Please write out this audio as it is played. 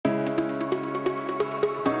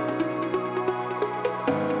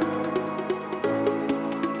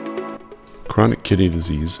Chronic kidney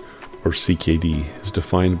disease, or CKD, is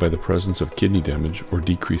defined by the presence of kidney damage or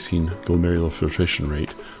decreasing glomerular filtration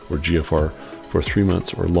rate, or GFR, for 3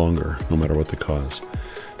 months or longer, no matter what the cause.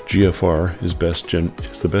 GFR is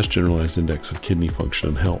the best generalized index of kidney function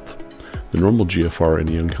and health. The normal GFR in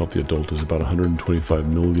a young healthy adult is about 125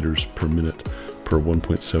 milliliters per minute per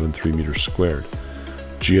 1.73 meters squared.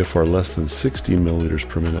 GFR less than 60 milliliters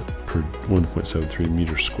per minute per 1.73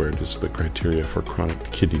 meters squared is the criteria for chronic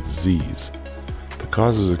kidney disease. The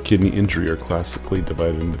causes of kidney injury are classically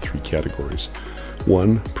divided into 3 categories.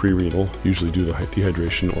 1. Pre-renal, usually due to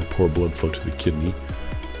dehydration or poor blood flow to the kidney.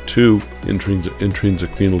 2.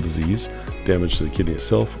 Intrinsic renal disease, damage to the kidney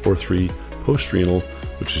itself. Or 3. Post-renal,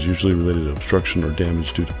 which is usually related to obstruction or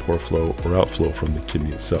damage due to poor flow or outflow from the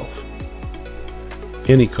kidney itself.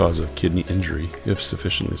 Any cause of kidney injury, if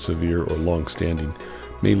sufficiently severe or long-standing,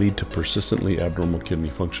 may lead to persistently abnormal kidney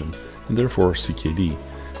function, and therefore CKD.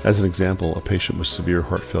 As an example, a patient with severe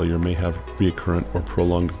heart failure may have recurrent or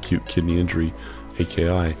prolonged acute kidney injury,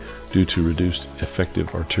 AKI, due to reduced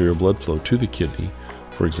effective arterial blood flow to the kidney,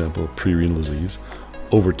 for example, pre-renal disease.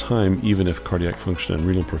 Over time, even if cardiac function and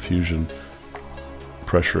renal perfusion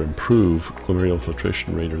pressure improve, glomerular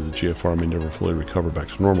filtration rate, or the GFR, may never fully recover back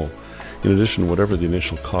to normal. In addition, whatever the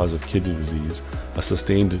initial cause of kidney disease, a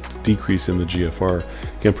sustained decrease in the GFR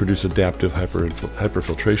can produce adaptive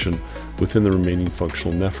hyperfiltration within the remaining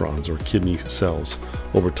functional nephrons, or kidney cells.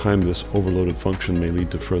 Over time, this overloaded function may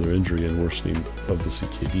lead to further injury and worsening of the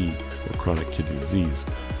CKD, or chronic kidney disease.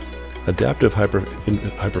 Adaptive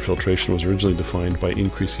hyperfiltration was originally defined by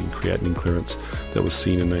increasing creatinine clearance that was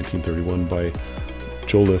seen in 1931 by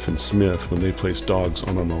Joliffe and Smith when they placed dogs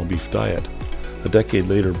on an all-beef diet. A decade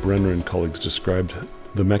later, Brenner and colleagues described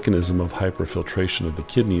the mechanism of hyperfiltration of the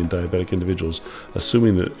kidney in diabetic individuals,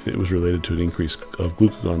 assuming that it was related to an increase of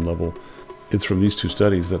glucagon level. It's from these 2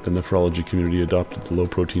 studies that the nephrology community adopted the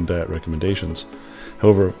low-protein diet recommendations.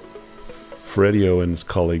 However, Ferredio and his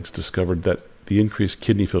colleagues discovered that the increased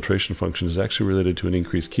kidney filtration function is actually related to an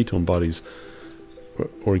increased ketone bodies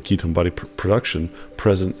or ketone body production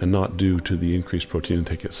present, and not due to the increased protein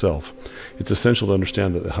intake itself. It's essential to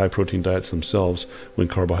understand that the high protein diets themselves, when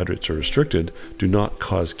carbohydrates are restricted, do not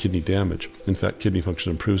cause kidney damage. In fact, kidney function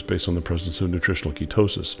improves based on the presence of nutritional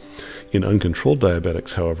ketosis. In uncontrolled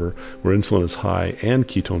diabetics, however, where insulin is high and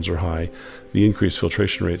ketones are high, the increased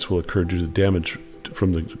filtration rates will occur due to damage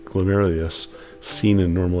from the glomerulus seen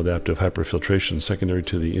in normal adaptive hyperfiltration, secondary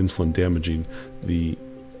to the insulin damaging the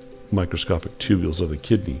microscopic tubules of the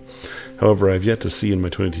kidney. However, I have yet to see in my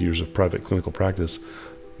 22 years of private clinical practice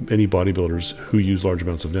any bodybuilders who use large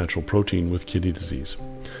amounts of natural protein with kidney disease.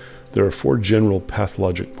 There are 4 general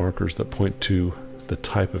pathologic markers that point to the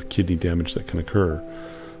type of kidney damage that can occur.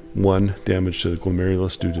 1. Damage to the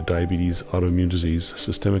glomerulus due to diabetes, autoimmune disease,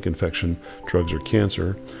 systemic infection, drugs, or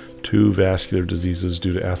cancer. 2. Vascular diseases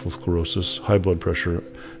due to atherosclerosis, high blood pressure,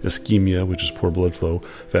 ischemia, which is poor blood flow,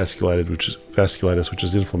 vasculitis, which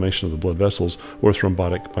is inflammation of the blood vessels, or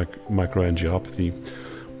thrombotic microangiopathy,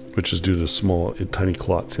 which is due to small, tiny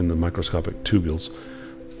clots in the microscopic tubules.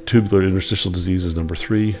 Tubular interstitial disease is number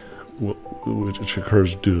 3, which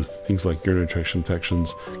occurs due to things like urinary tract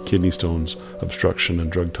infections, kidney stones, obstruction,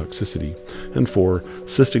 and drug toxicity. And 4.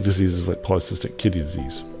 Cystic diseases like polycystic kidney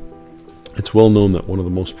disease. It's well known that one of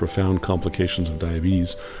the most profound complications of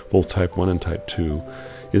diabetes, both type 1 and type 2,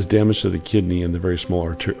 is damage to the kidney and the very small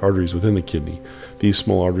arteries within the kidney. These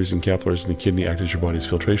small arteries and capillaries in the kidney act as your body's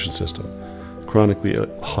filtration system. Chronically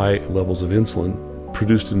high levels of insulin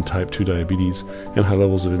produced in type 2 diabetes and high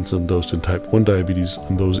levels of insulin dosed in type 1 diabetes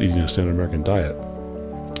on those eating a standard American diet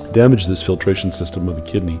damage this filtration system of the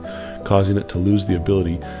kidney, causing it to lose the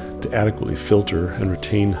ability to adequately filter and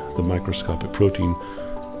retain the microscopic protein,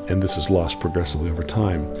 and this is lost progressively over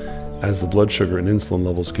time. As the blood sugar and insulin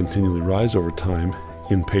levels continually rise over time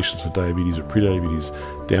in patients with diabetes or prediabetes,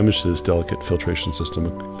 damage to this delicate filtration system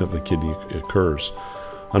of the kidney occurs.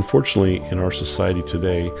 Unfortunately, in our society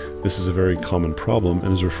today, this is a very common problem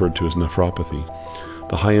and is referred to as nephropathy.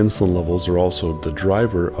 The high insulin levels are also the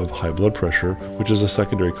driver of high blood pressure, which is a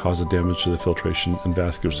secondary cause of damage to the filtration and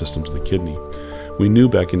vascular systems of the kidney. We knew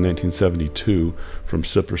back in 1972 from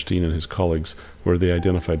Siperstein and his colleagues, where they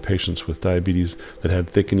identified patients with diabetes that had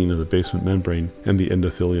thickening of the basement membrane and the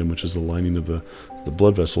endothelium, which is the lining of the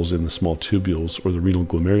blood vessels in the small tubules or the renal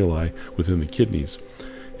glomeruli within the kidneys.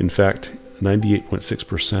 In fact,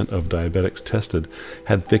 98.6% of diabetics tested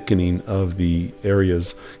had thickening of the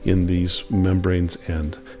areas in these membranes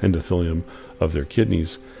and endothelium of their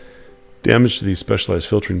kidneys. Damage to these specialized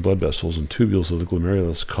filtering blood vessels and tubules of the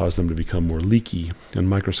glomerulus cause them to become more leaky, and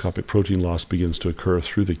microscopic protein loss begins to occur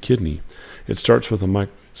through the kidney. It starts with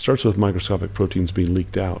It starts with microscopic proteins being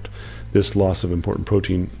leaked out. This loss of important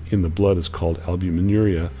protein in the blood is called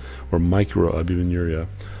albuminuria or microalbuminuria.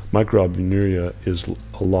 Microalbuminuria is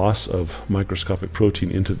a loss of microscopic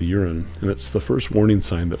protein into the urine, and it's the first warning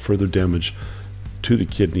sign that further damage to the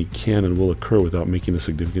kidney can and will occur without making a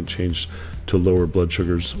significant change to lower blood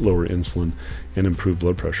sugars, lower insulin, and improve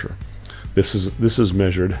blood pressure. This is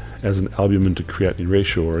measured as an albumin to creatinine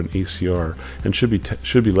ratio, or an ACR, and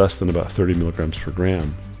should be less than about 30 milligrams per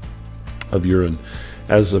gram of urine.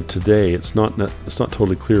 As of today, it's not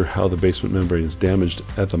totally clear how the basement membrane is damaged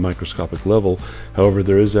at the microscopic level. However,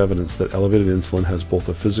 there is evidence that elevated insulin has both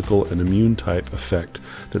a physical and immune type effect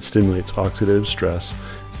that stimulates oxidative stress,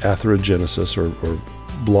 atherogenesis or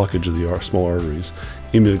blockage of the small arteries,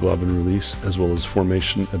 immunoglobulin release, as well as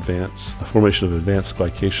formation of advanced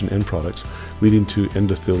glycation end products, leading to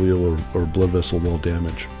endothelial or blood vessel wall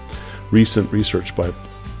damage. Recent research by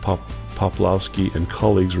Poplawski and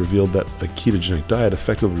colleagues revealed that a ketogenic diet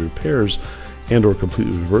effectively repairs and or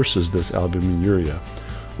completely reverses this albuminuria.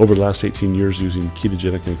 Over the last 18 years using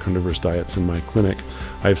ketogenic and carnivorous diets in my clinic,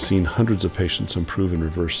 I have seen hundreds of patients improve and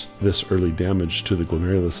reverse this early damage to the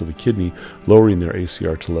glomerulus of the kidney, lowering their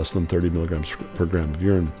ACR to less than 30 milligrams per gram of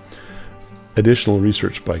urine. Additional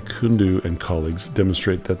research by Kundu and colleagues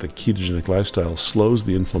demonstrate that the ketogenic lifestyle slows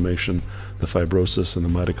the inflammation, the fibrosis, and the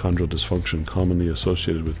mitochondrial dysfunction commonly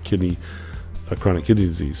associated with chronic kidney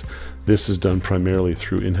disease. This is done primarily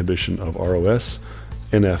through inhibition of ROS,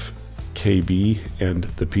 NF-kB, and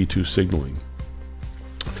the P2 signaling.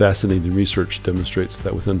 Fascinating research demonstrates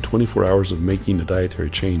that within 24 hours of making a dietary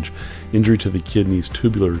change, injury to the kidney's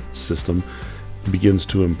tubular system begins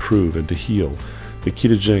to improve and to heal. The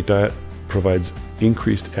ketogenic diet provides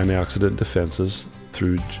increased antioxidant defenses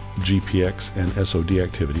through GPX and SOD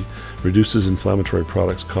activity, reduces inflammatory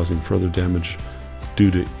products causing further damage due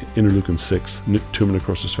to interleukin-6, tumor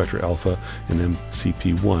necrosis factor alpha, and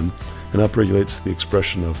MCP1, and upregulates the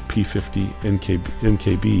expression of P50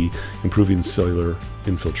 NKB, improving cellular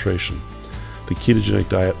infiltration. The ketogenic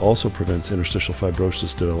diet also prevents interstitial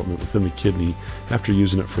fibrosis development within the kidney after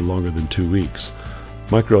using it for longer than 2 weeks.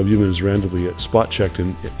 Microalbumin is randomly spot checked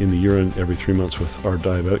in the urine every 3 months with our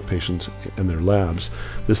diabetic patients and their labs.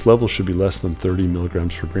 This level should be less than 30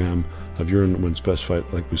 milligrams per gram of urine when specified,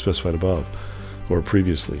 like we specified above or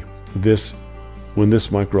previously. When this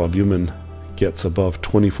microalbumin gets above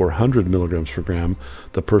 2,400 milligrams per gram,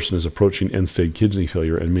 the person is approaching end-stage kidney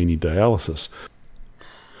failure and may need dialysis.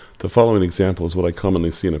 The following example is what I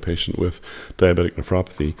commonly see in a patient with diabetic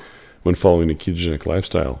nephropathy when following a ketogenic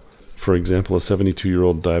lifestyle. For example, a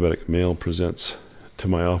 72-year-old diabetic male presents to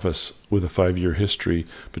my office with a 5-year history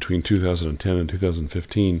between 2010 and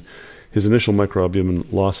 2015. His initial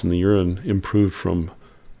microalbumin loss in the urine improved from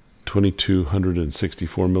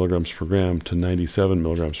 2,264 milligrams per gram to 97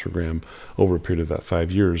 milligrams per gram over a period of that 5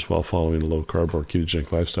 years while following a low-carb or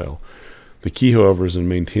ketogenic lifestyle. The key, however, is in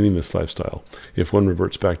maintaining this lifestyle. If one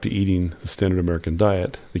reverts back to eating the standard American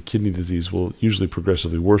diet, the kidney disease will usually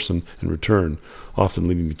progressively worsen and return, often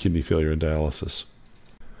leading to kidney failure and dialysis.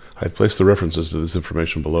 I've placed the references to this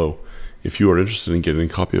information below. If you are interested in getting a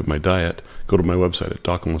copy of my diet, go to my website at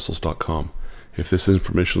docmuscles.com. If this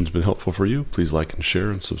information has been helpful for you, please like and share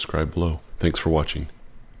and subscribe below. Thanks for watching.